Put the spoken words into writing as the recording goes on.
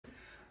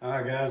All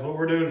right, guys, what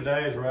we're doing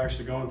today is we're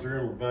actually going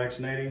through and we're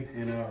vaccinating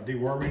and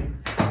deworming.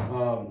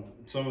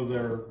 Some of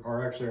them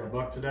are actually our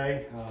buck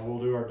today. We'll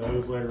do our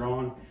does later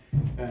on.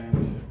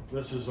 And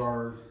this is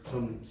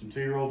some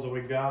 2-year-olds that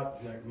we've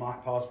got that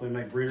might possibly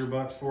make breeder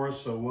bucks for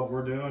us. So what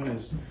we're doing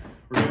is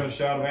we're doing a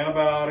shot of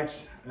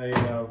antibiotics,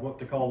 what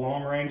they call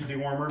long-range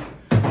dewormer.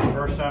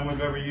 First time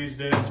we've ever used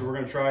it, so we're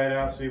going to try it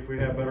out, see if we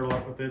have better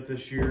luck with it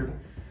this year.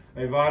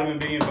 A vitamin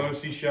B and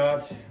BOC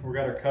shot. We've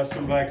got our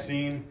custom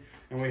vaccine,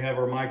 and we have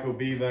our Myco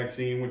B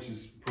vaccine, which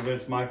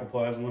prevents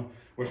mycoplasma,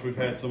 which we've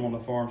had some on the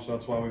farm, so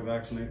that's why we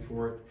vaccinate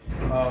for it.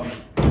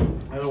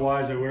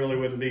 Otherwise, it really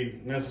wouldn't be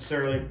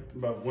necessarily,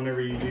 but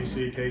whenever you do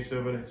see a case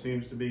of it, it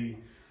seems to be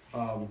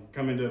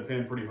coming to a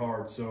pin pretty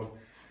hard. So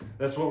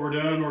that's what we're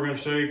doing. We're going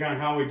to show you kind of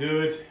how we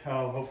do it.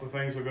 Hopefully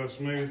things will go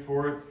smooth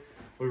for it.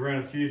 We ran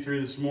a few through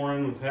this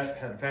morning with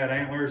had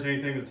antlers.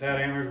 Anything that's had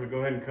antlers, we go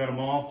ahead and cut them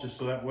off, just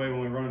so that way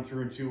when we run them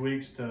through in 2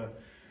 weeks to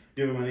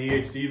give them an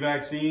EHD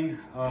vaccine,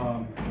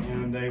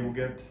 and they will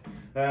get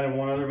that and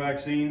one other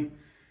vaccine,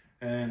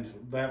 and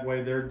that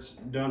way they're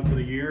done for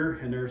the year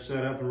and they're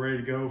set up and ready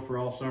to go for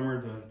all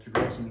summer to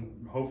grow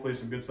hopefully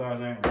some good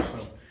sized antlers.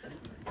 So.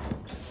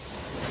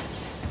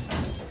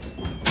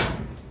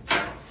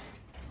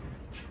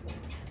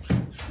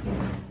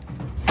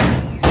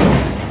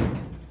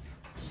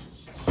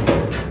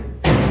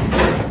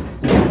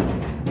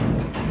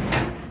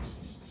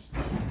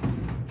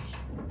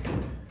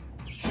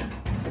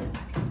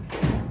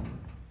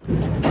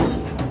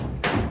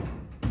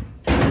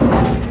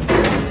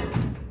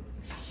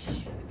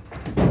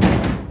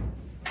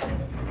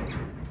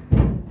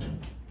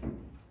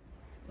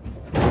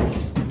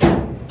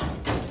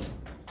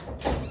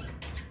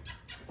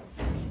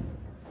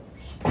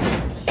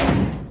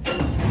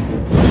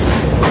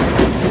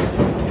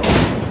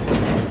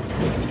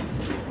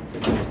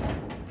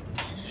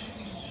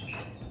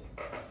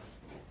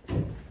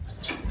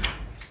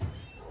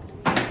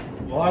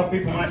 A lot of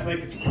people might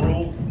think it's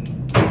cruel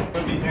to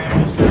put these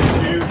animals through a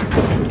tube.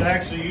 It's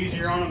actually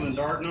easier on them than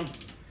darting them,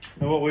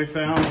 and what we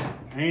found.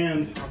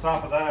 And on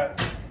top of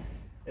that,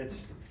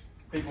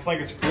 people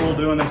think it's cruel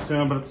doing this to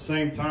them, but at the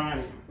same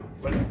time,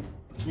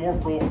 it's more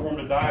cruel for them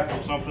to die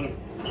from something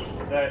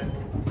that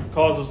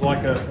causes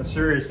like a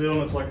serious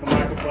illness, like the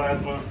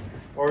mycoplasma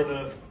or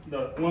the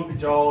lumpy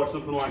jaw or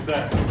something like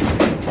that.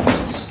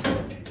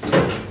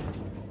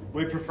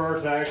 We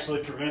prefer to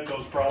actually prevent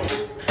those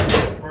problems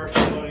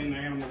versus letting the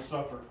animals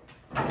suffer.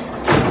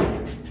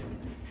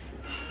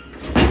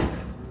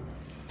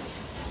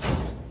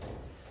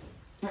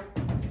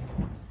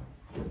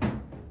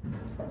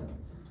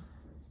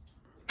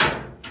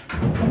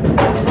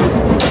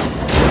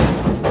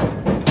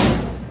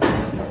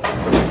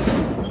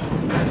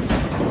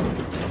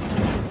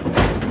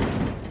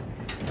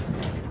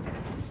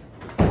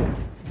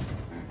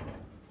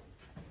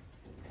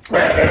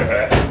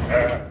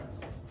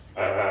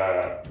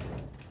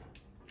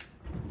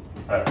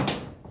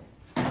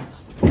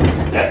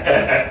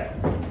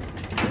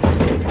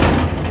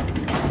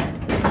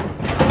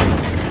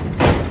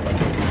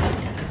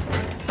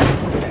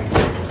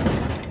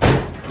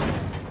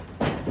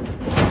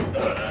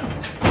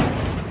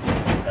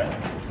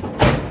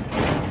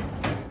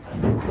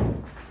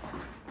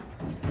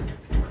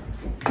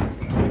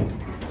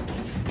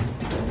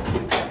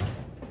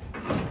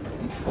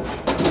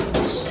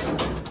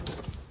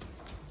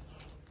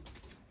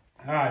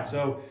 All right,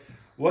 so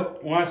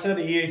when I said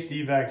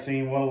EHD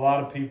vaccine, what a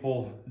lot of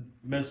people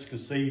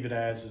misconceive it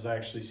as is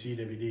actually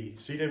CWD.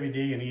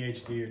 CWD and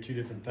EHD are two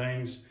different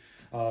things.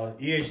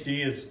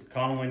 EHD is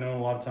commonly known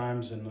a lot of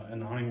times in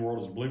the hunting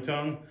world as blue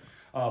tongue.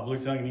 Blue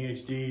tongue and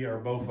EHD are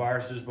both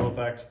viruses, both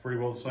act pretty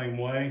well the same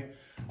way.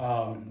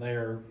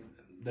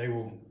 They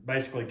will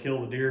basically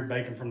kill the deer,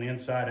 bake them from the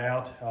inside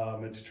out.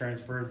 It's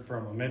transferred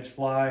from a midge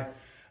fly.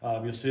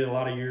 You'll see it a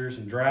lot of years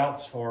in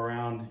droughts or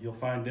around, you'll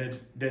find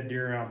dead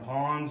deer around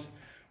ponds,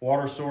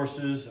 water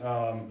sources.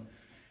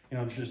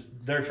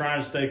 They're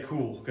trying to stay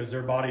cool because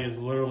their body is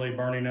literally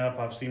burning up.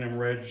 I've seen them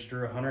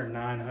register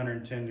 109,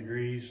 110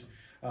 degrees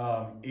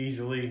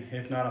easily,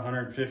 if not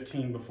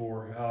 115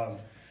 before.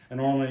 And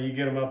normally you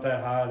get them up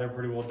that high, they're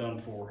pretty well done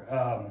for.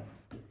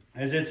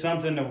 Is it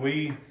something that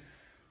we've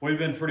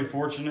been pretty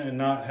fortunate and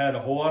not had a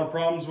whole lot of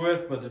problems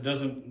with, but it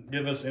doesn't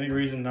give us any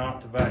reason not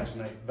to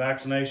vaccinate.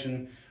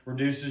 Vaccination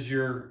reduces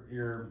your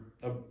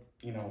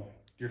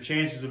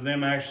chances of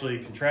them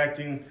actually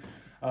contracting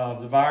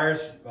the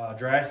virus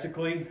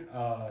drastically.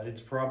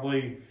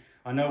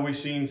 I know we've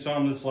seen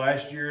some this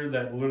last year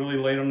that literally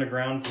laid on the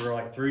ground for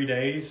like 3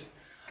 days.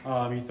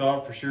 You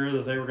thought for sure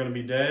that they were going to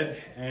be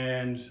dead,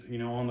 and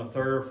on the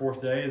 3rd or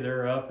 4th day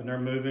they're up and they're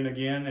moving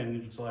again,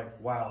 and it's like,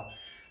 wow.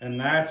 And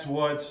that's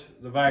what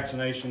the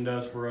vaccination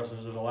does for us,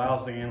 is it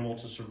allows the animal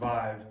to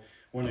survive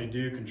when they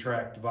do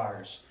contract the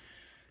virus.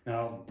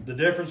 Now, the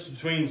difference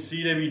between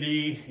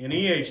CWD and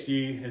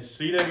EHD is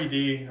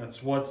CWD,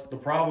 that's what the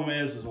problem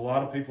is a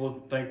lot of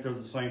people think they're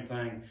the same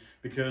thing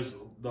because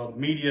the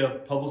media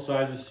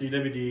publicizes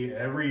CWD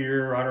every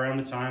year right around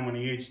the time when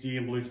EHD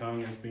and blue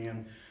tongue is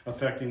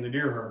affecting the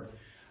deer herd.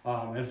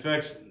 It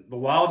affects the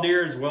wild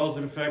deer as well as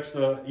it affects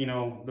the, you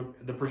know,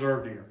 the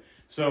preserved deer.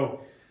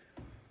 So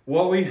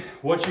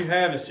what you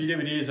have is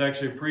CWD is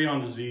actually a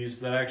prion disease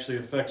that actually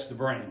affects the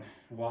brain,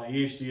 while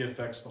EHD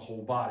affects the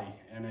whole body,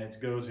 and it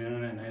goes in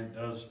and it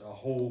does a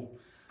whole,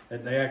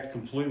 they act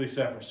completely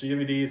separate.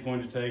 CWD is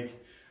going to take,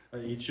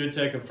 it should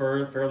take a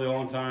fairly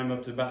long time,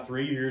 up to about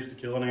 3 years to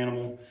kill an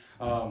animal.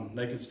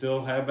 They can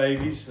still have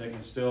babies, they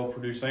can still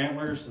produce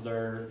antlers.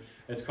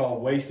 It's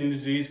called wasting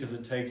disease because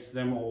it takes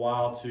them a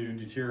while to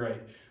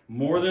deteriorate.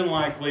 More than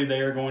likely, they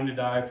are going to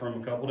die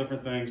from a couple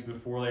different things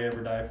before they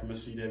ever die from a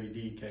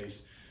CWD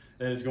case.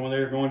 They're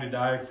going to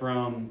die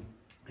from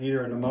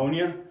either a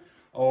pneumonia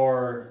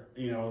or,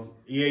 you know,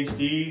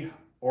 EHD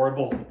or a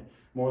bullet.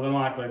 More than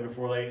likely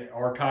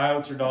or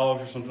coyotes or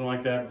dogs or something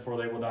like that before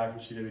they will die from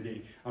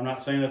CWD. I'm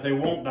not saying that they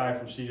won't die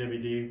from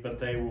CWD, but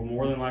they will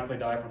more than likely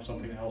die from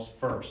something else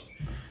first.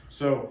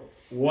 So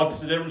what's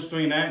the difference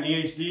between that and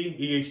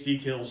EHD?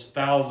 EHD kills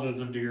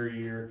thousands of deer a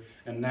year,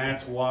 and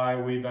that's why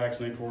we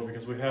vaccinate for it,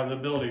 because we have the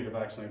ability to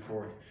vaccinate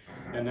for it.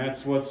 And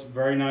that's what's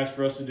very nice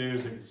for us to do.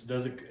 Is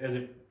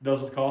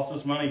does it cost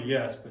us money?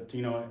 Yes, but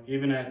you know,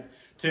 even at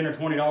 $10 or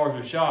 $20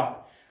 a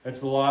shot,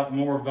 it's a lot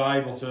more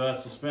valuable to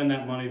us to spend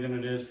that money than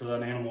it is for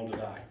that animal to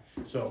die.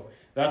 So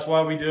that's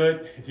why we do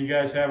it. If you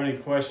guys have any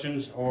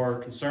questions or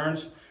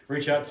concerns,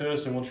 reach out to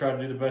us and we'll try to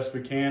do the best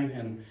we can.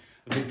 And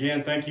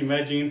again, thank you,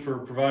 Medgene, for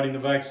providing the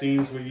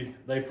vaccines.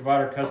 They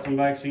provide our custom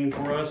vaccine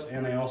for us,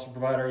 and they also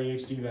provide our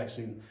EHD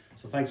vaccine.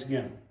 So thanks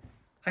again.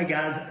 Hey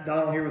guys,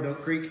 Donald here with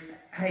Oak Creek.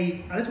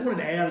 Hey, I just wanted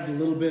to add a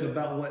little bit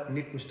about what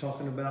Nick was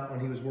talking about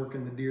when he was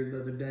working the deer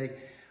the other day.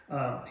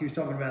 He was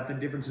talking about the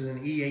differences in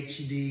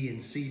EHD and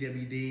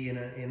CWD,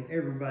 and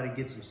everybody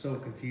gets them so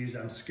confused.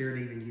 I'm scared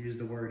to even use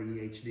the word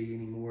EHD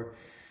anymore.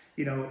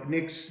 You know,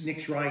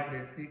 Nick's right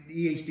that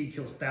EHD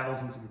kills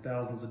thousands and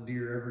thousands of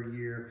deer every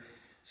year.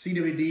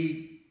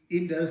 CWD,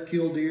 it does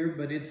kill deer,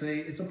 but it's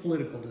a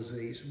political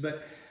disease.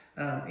 But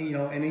you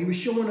know, and he was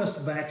showing us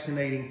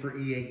vaccinating for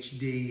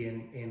EHD,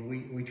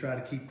 and we try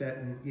to keep that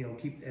and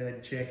keep that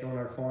in check on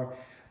our farm.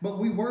 But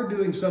we were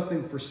doing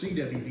something for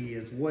CWD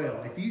as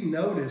well. If you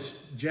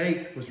noticed,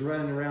 Jake was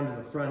running around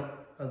to the front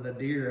of the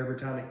deer every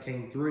time it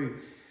came through.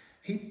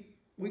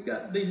 We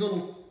got these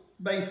little,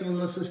 basically,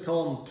 let's just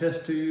call them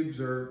test tubes,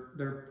 or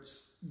they're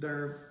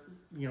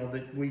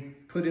that we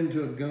put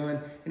into a gun,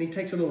 and he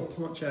takes a little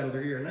punch out of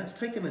their ear, and that's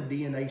taking a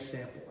DNA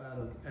sample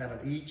out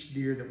of each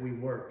deer that we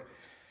work.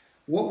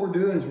 What we're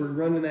doing is we're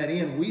running that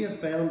in. We have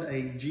found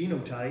a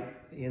genotype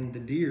in the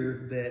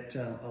deer that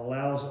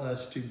allows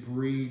us to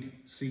breed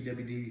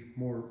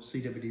more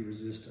CWD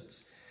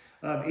resistance.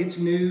 It's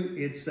new.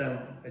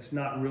 It's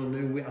not real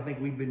new. I think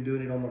we've been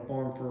doing it on the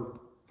farm for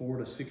 4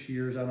 to 6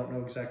 years. I don't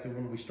know exactly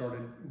when we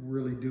started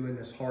really doing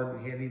this hard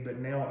and heavy, but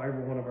now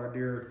every one of our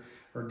deer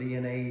are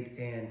DNA'd,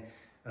 and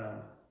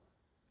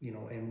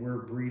and we're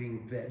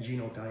breeding that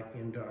genotype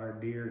into our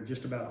deer.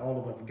 Just about all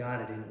of them have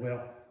got it in it.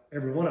 Well,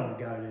 every one of them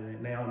got it in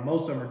it now, and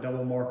most of them are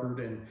double markered,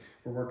 and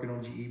we're working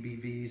on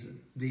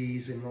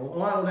GEBVs, and a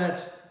lot of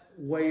that's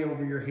way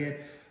over your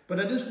head. But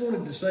I just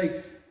wanted to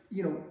say,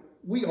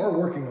 we are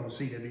working on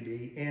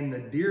CWD, and the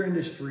deer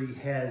industry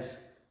has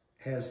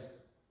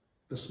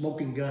the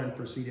smoking gun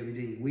for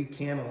CWD. We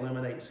can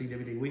eliminate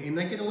CWD, and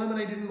they can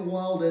eliminate it in the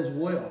wild as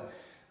well.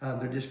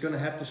 They're just going to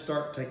have to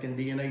start taking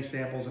DNA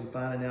samples and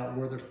finding out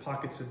where there's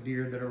pockets of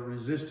deer that are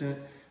resistant,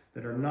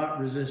 that are not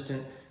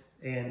resistant,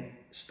 and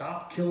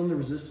stop killing the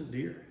resistant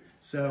deer.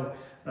 So,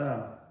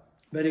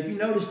 but if you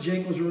notice,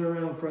 Jake was running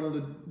around in front of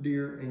the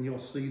deer, and you'll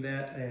see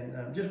that.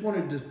 And just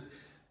wanted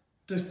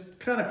to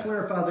kind of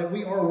clarify that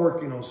we are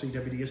working on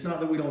CWD. It's not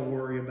that we don't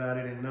worry about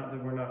it, and not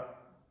that we're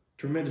not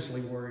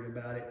tremendously worried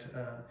about it,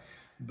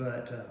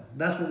 but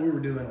that's what we were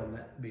doing on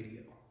that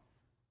video.